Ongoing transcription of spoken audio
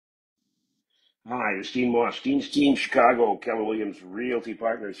Hi, it's Dean Moss, Dean Chicago, Keller Williams Realty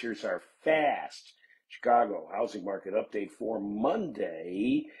Partners. Here's our fast Chicago housing market update for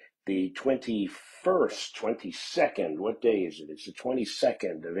Monday, the 21st, 22nd. What day is it? It's the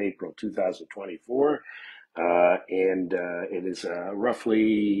 22nd of April, 2024. It is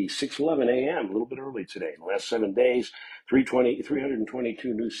roughly 6:11 a.m., a little bit early today. In the last 7 days,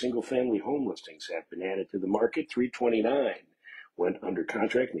 322 new single-family home listings have been added to the market. 329 went under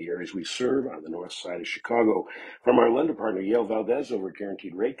contract in the areas we serve on the north side of Chicago. From our lender partner, Yale Valdez, over at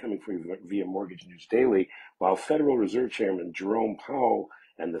Guaranteed Rate, coming for you via Mortgage News Daily, while Federal Reserve Chairman Jerome Powell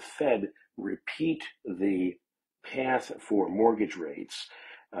and the Fed repeat the path for mortgage rates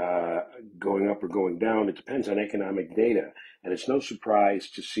uh, going up or going down. It depends on economic data. And it's no surprise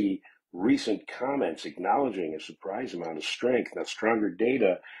to see recent comments acknowledging a surprise amount of strength. Now, stronger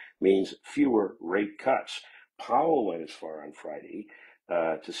data means fewer rate cuts. Powell went as far on Friday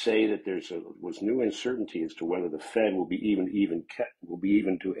to say that was new uncertainty as to whether the Fed will be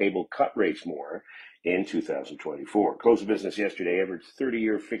even to able cut rates more in 2024. Close of business yesterday, average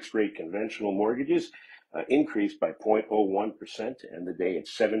 30-year fixed rate conventional mortgages increased by 0.01% to end the day at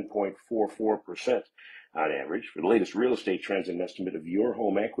 7.44% on average. For the latest real estate trends and estimate of your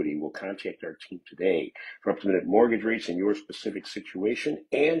home equity, we'll contact our team today. For up-to-minute mortgage rates in your specific situation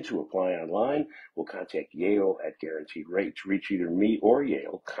and to apply online, we'll contact Yale at Guaranteed Rate. To reach either me or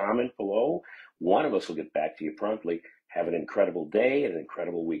Yale, comment below. One of us will get back to you promptly. Have an incredible day and an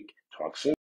incredible week. Talk soon.